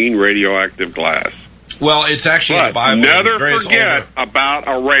of green radioactive glass. Well, it's actually in the Bible. Never forget about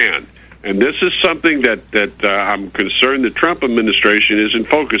Iran. And this is something that I'm concerned the Trump administration isn't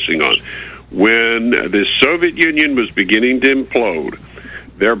focusing on. When the Soviet Union was beginning to implode,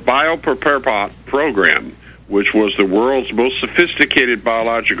 their bioprepar program, which was the world's most sophisticated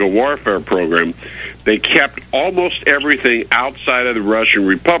biological warfare program, they kept almost everything outside of the Russian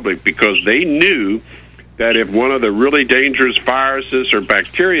Republic because they knew that if one of the really dangerous viruses or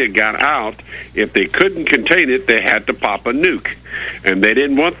bacteria got out, if they couldn't contain it, they had to pop a nuke. And they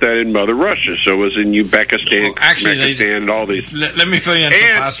didn't want that in Mother Russia, so it was in Uzbekistan, Kazakhstan, and all these. Let me fill you in some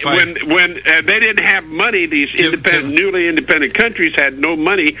classified. When they didn't have money, these newly independent countries had no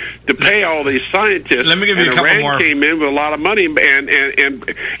money to pay all these scientists. Let me give you a couple Iran more. Came in with a lot of money and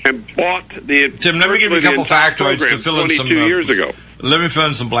bought the. Tim, let me give you a couple factoids to fill in some. 22 years ago. Let me fill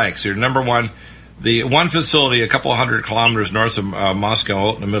in some blanks here. Number one. The one facility a couple hundred kilometers north of Moscow,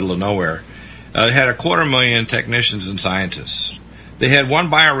 out in the middle of nowhere, had 250,000 technicians and scientists. They had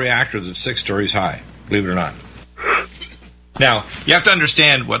one bioreactor that's 6 stories high, believe it or not. Now, you have to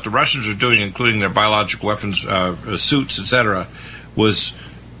understand what the Russians are doing, including their biological weapons, suits, etc., was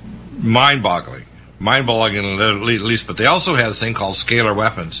mind-boggling. Mind-boggling at least, but they also had a thing called scalar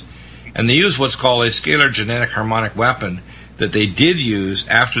weapons. And they used what's called a scalar genetic harmonic weapon that they did use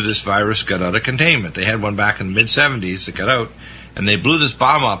after this virus got out of containment. They had one back in the mid-'70s that got out, and they blew this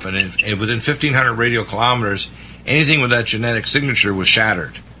bomb up, and within 1,500 radio kilometers, anything with that genetic signature was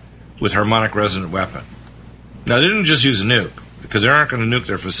shattered with harmonic resonant weapon. Now, they didn't just use a nuke, because they aren't going to nuke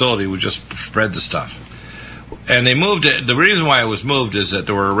their facility, we just spread the stuff. And they moved it. The reason why it was moved is that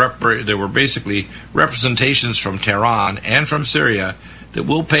there were basically representations from Tehran and from Syria that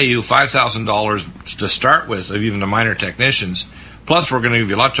will pay you $5,000 to start with, of even the minor technicians. Plus, we're going to give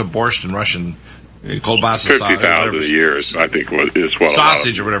you lots of borscht and Russian kolbasa. $50,000 a year, I think, is what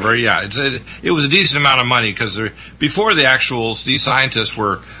sausage or whatever. Yeah, it was a decent amount of money because before the actuals, these scientists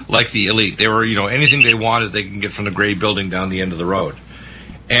were like the elite. They were, anything they wanted, they can get from the gray building down the end of the road.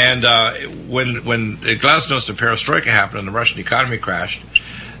 And when Glasnost and Perestroika happened and the Russian economy crashed,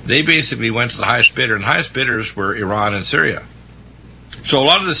 they basically went to the highest bidder, and the highest bidders were Iran and Syria. So a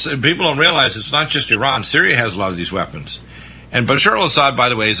lot of this, people don't realize it's not just Iran. Syria has a lot of these weapons. And Bashar al-Assad, by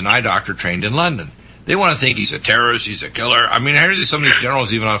the way, is an eye doctor trained in London. They want to think he's a terrorist, he's a killer. I mean, I hear some of these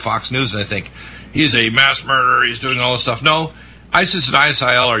generals even on Fox News, and they think he's a mass murderer, he's doing all this stuff. No, ISIS and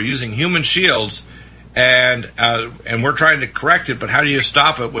ISIL are using human shields, and we're trying to correct it, but how do you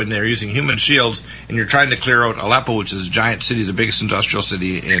stop it when they're using human shields and you're trying to clear out Aleppo, which is a giant city, the biggest industrial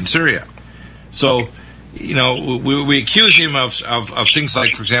city in Syria? So, we accuse him of things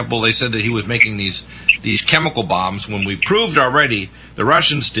like, for example, they said that he was making these chemical bombs when we proved already, the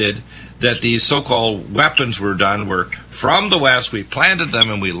Russians did, that these so-called weapons were from the West. We planted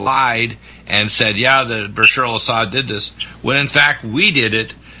them and we lied and said, yeah, that Bashar al-Assad did this, when in fact we did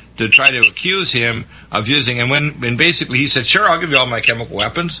it to try to accuse him of using, and basically he said, sure, I'll give you all my chemical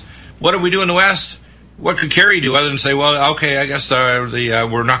weapons. What do we do in the West? What could Kerry do other than say, well, okay, I guess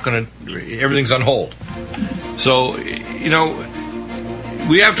we're not going to, everything's on hold. So,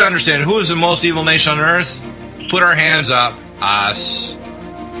 we have to understand who is the most evil nation on earth. Put our hands up. Us.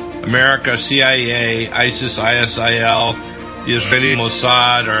 America, CIA, ISIS, ISIL, the Israeli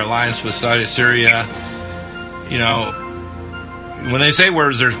Mossad, our alliance with Syria. When they say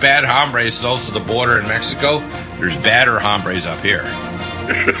there's bad hombres close to the border in Mexico, there's badder hombres up here.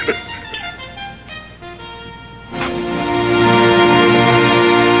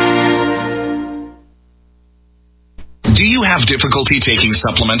 Do you have difficulty taking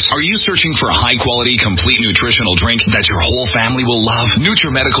supplements? Are you searching for a high-quality, complete nutritional drink that your whole family will love?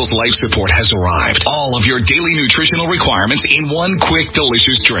 Nutrimedical's Life Support has arrived. All of your daily nutritional requirements in one quick,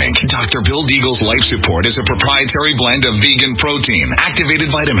 delicious drink. Dr. Bill Deagle's Life Support is a proprietary blend of vegan protein, activated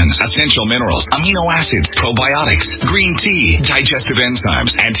vitamins, essential minerals, amino acids, probiotics, green tea, digestive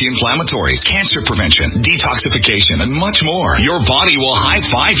enzymes, anti-inflammatories, cancer prevention, detoxification, and much more. Your body will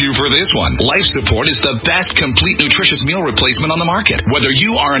high-five you for this one. Life Support is the best complete nutritious cheapest meal replacement on the market. Whether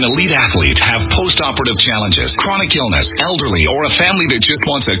you are an elite athlete, have post-operative challenges, chronic illness, elderly, or a family that just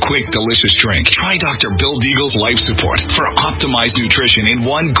wants a quick, delicious drink, try Dr. Bill Deagle's Life Support for optimized nutrition in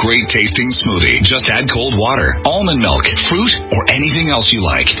one great tasting smoothie. Just add cold water, almond milk, fruit, or anything else you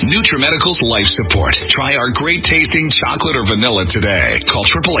like. Nutrimedical's Life Support. Try our great tasting chocolate or vanilla today. Call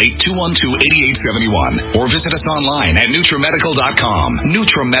 888-212-8871 or visit us online at Nutrimedical.com.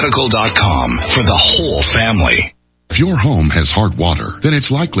 Nutrimedical.com for the whole family. If your home has hard water, then it's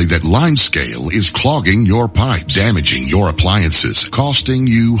likely that limescale is clogging your pipes, damaging your appliances, costing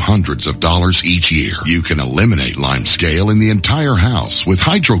you hundreds of dollars each year. You can eliminate limescale in the entire house with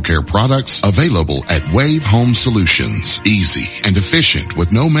HydroCare products available at Wave Home Solutions. Easy and efficient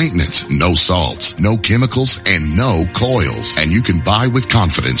with no maintenance, no salts, no chemicals, and no coils. And you can buy with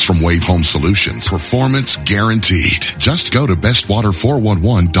confidence from Wave Home Solutions. Performance guaranteed. Just go to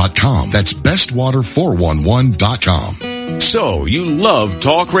bestwater411.com. That's bestwater411.com. So, you love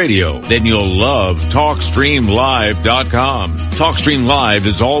talk radio? Then you'll love TalkStreamLive.com. TalkStream Live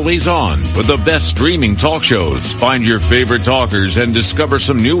is always on with the best streaming talk shows. Find your favorite talkers and discover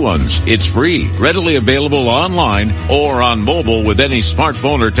some new ones. It's free, readily available online or on mobile with any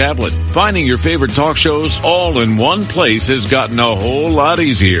smartphone or tablet. Finding your favorite talk shows all in one place has gotten a whole lot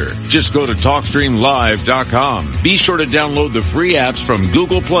easier. Just go to TalkStreamLive.com. Be sure to download the free apps from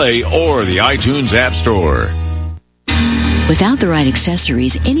Google Play or the iTunes App Store. Without the right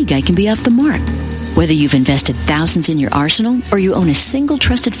accessories, any guy can be off the mark. Whether you've invested thousands in your arsenal or you own a single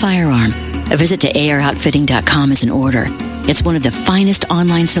trusted firearm, a visit to AROutfitting.com is in order. It's one of the finest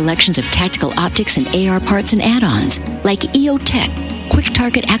online selections of tactical optics and AR parts and add-ons, like EO Tech, quick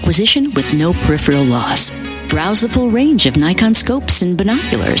target acquisition with no peripheral loss. Browse the full range of Nikon scopes and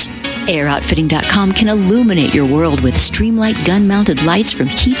binoculars. AROutfitting.com can illuminate your world with Streamlight gun-mounted lights from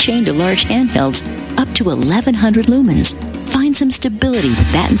keychain to large handhelds up to 1,100 lumens. Find some stability with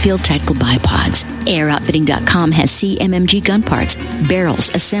Battenfield Tactical Bipods. AirOutfitting.com has CMMG gun parts, barrels,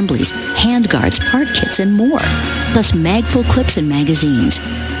 assemblies, handguards, part kits, and more. Plus mag-full clips and magazines.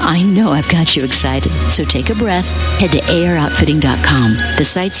 I know I've got you excited, so take a breath. Head to AirOutfitting.com. The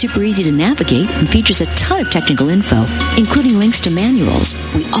site's super easy to navigate and features a ton of technical info, including links to manuals.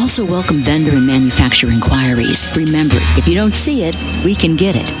 We also welcome vendor and manufacturer inquiries. Remember, if you don't see it, we can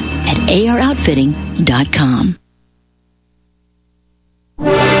get it at AirOutfitting.com.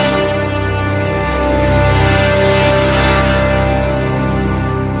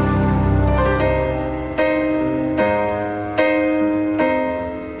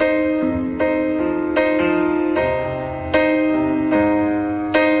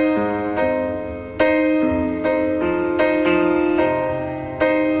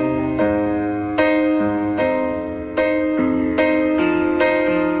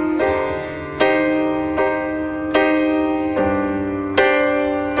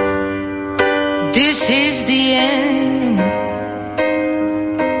 This is the end.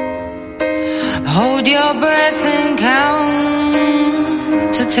 Hold your breath and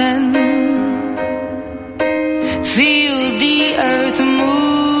count to 10. Feel the earth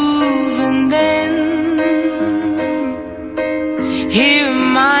move and then hear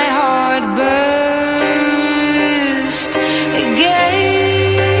my heart burst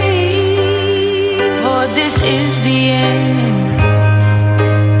again. For this is the end.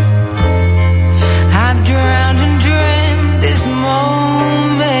 This moment,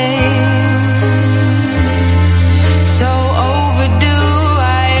 so overdue,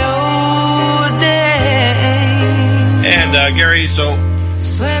 I owe them. And Gary, so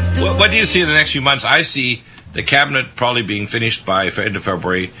what do you see in the next few months? I see the cabinet probably being finished by end of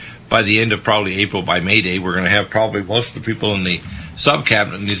February. By the end of probably April, by May Day, we're going to have probably most of the people in the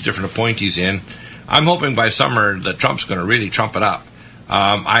sub-cabinet and these different appointees in. I'm hoping by summer that Trump's going to really trump it up.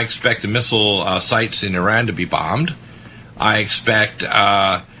 I expect the missile sites in Iran to be bombed. I expect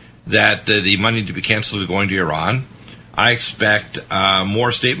that the money to be canceled going to Iran. I expect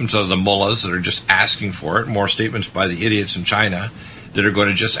more statements out of the mullahs that are just asking for it, more statements by the idiots in China that are going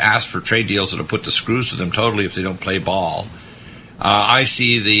to just ask for trade deals that will put the screws to them totally if they don't play ball. I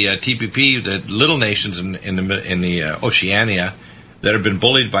see the TPP, the little nations in the Oceania that have been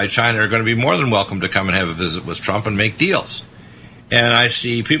bullied by China are going to be more than welcome to come and have a visit with Trump and make deals. And I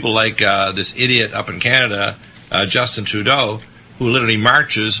see people like this idiot up in Canada, Justin Trudeau, who literally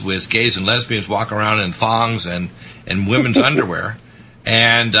marches with gays and lesbians walking around in thongs and women's underwear,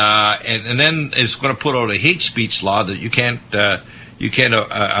 and then it's going to put out a hate speech law that you can't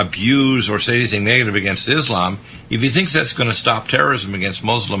abuse or say anything negative against Islam. If he thinks that's going to stop terrorism against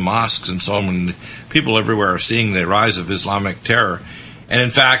Muslim mosques and so on, people everywhere are seeing the rise of Islamic terror. And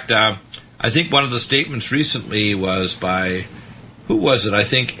in fact, I think one of the statements recently was by, who was it? I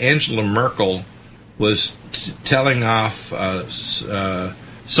think Angela Merkel was telling off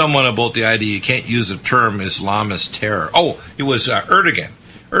someone about the idea you can't use the term Islamist terror. Oh, it was Erdogan.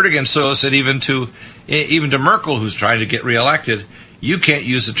 Erdogan so said even to Merkel, who's trying to get reelected, you can't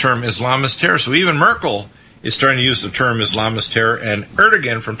use the term Islamist terror. So even Merkel is starting to use the term Islamist terror, and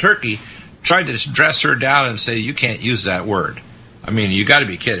Erdogan from Turkey tried to dress her down and say you can't use that word. I mean, you got to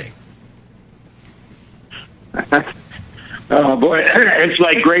be kidding. Oh, boy, it's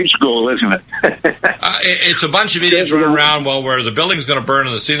like grade school, isn't it? It's a bunch of idiots running around, where the building's going to burn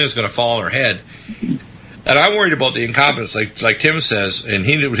and the ceiling's going to fall on their head. And I'm worried about the incompetence, like Tim says, and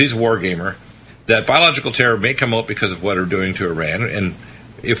he's a war gamer, that biological terror may come out because of what they're doing to Iran. And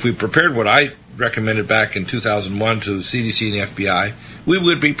if we prepared what I recommended back in 2001 to the CDC and the FBI, we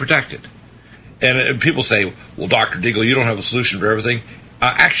would be protected. And people say, well, Dr. Deagle, you don't have a solution for everything.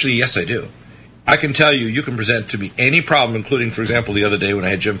 Actually, yes, I do. I can tell you, you can present to me any problem, including, for example, the other day when I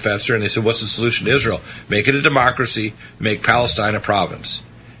had Jim Fetzer, and they said, what's the solution to Israel? Make it a democracy, make Palestine a province,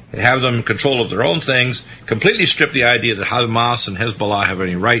 and have them in control of their own things, completely strip the idea that Hamas and Hezbollah have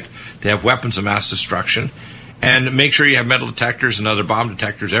any right to have weapons of mass destruction, and make sure you have metal detectors and other bomb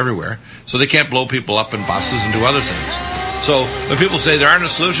detectors everywhere, so they can't blow people up in buses and do other things. So when people say there aren't a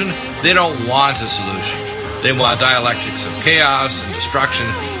solution, they don't want a solution. They want dialectics of chaos and destruction,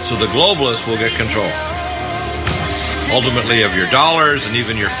 so the globalists will get control, ultimately, of your dollars and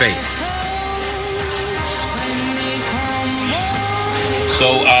even your faith.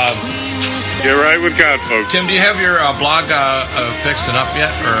 So, you're right with God, folks. Tim, do you have your blog fixed and up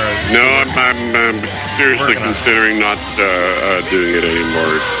yet? Or no, I'm seriously considering not doing it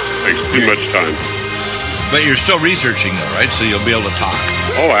anymore. It takes too much time. But you're still researching, though, right? So you'll be able to talk.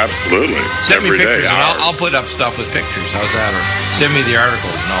 Oh, absolutely. Send me Every pictures, day, and I'll put up stuff with pictures. How's that? Or send me the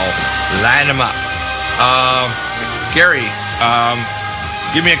articles, and I'll line them up. Gary,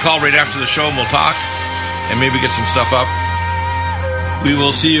 give me a call right after the show, and we'll talk, and maybe get some stuff up. We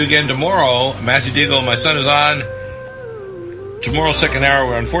will see you again tomorrow. Matthew Deagle, my son, is on. Tomorrow's second hour,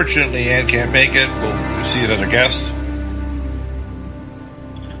 where unfortunately Ann can't make it. We'll see another guest.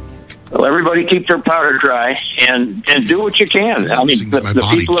 Well, everybody keep their powder dry and do what you can. I mean, my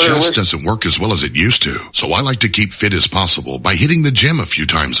body just doesn't work as well as it used to, so I like to keep fit as possible by hitting the gym a few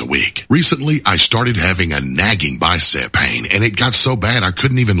times a week. Recently, I started having a nagging bicep pain, and it got so bad I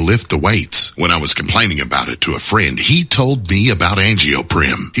couldn't even lift the weights. When I was complaining about it to a friend, he told me about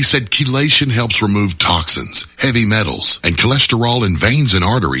Angioprim. He said chelation helps remove toxins, heavy metals, and cholesterol in veins and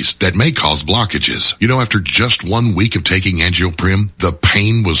arteries that may cause blockages. You know, after just 1 week of taking Angioprim, the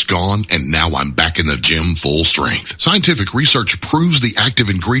pain was gone, and now I'm back in the gym full strength. Scientific research proves the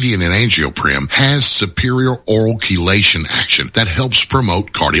active ingredient in Angioprim has superior oral chelation action that helps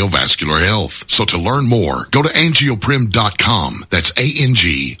promote cardiovascular health. So to learn more, go to angioprim.com. That's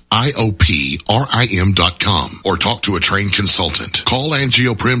ANGIOPRIM.com, or talk to a trained consultant. Call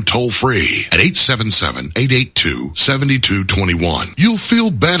Angioprim toll free at 877-882-7221. You'll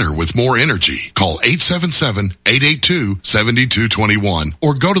feel better with more energy. Call 877-882-7221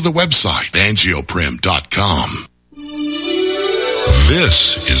 or go to the website angioprim.com.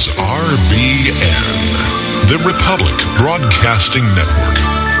 This is RBN, the Republic Broadcasting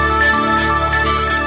Network.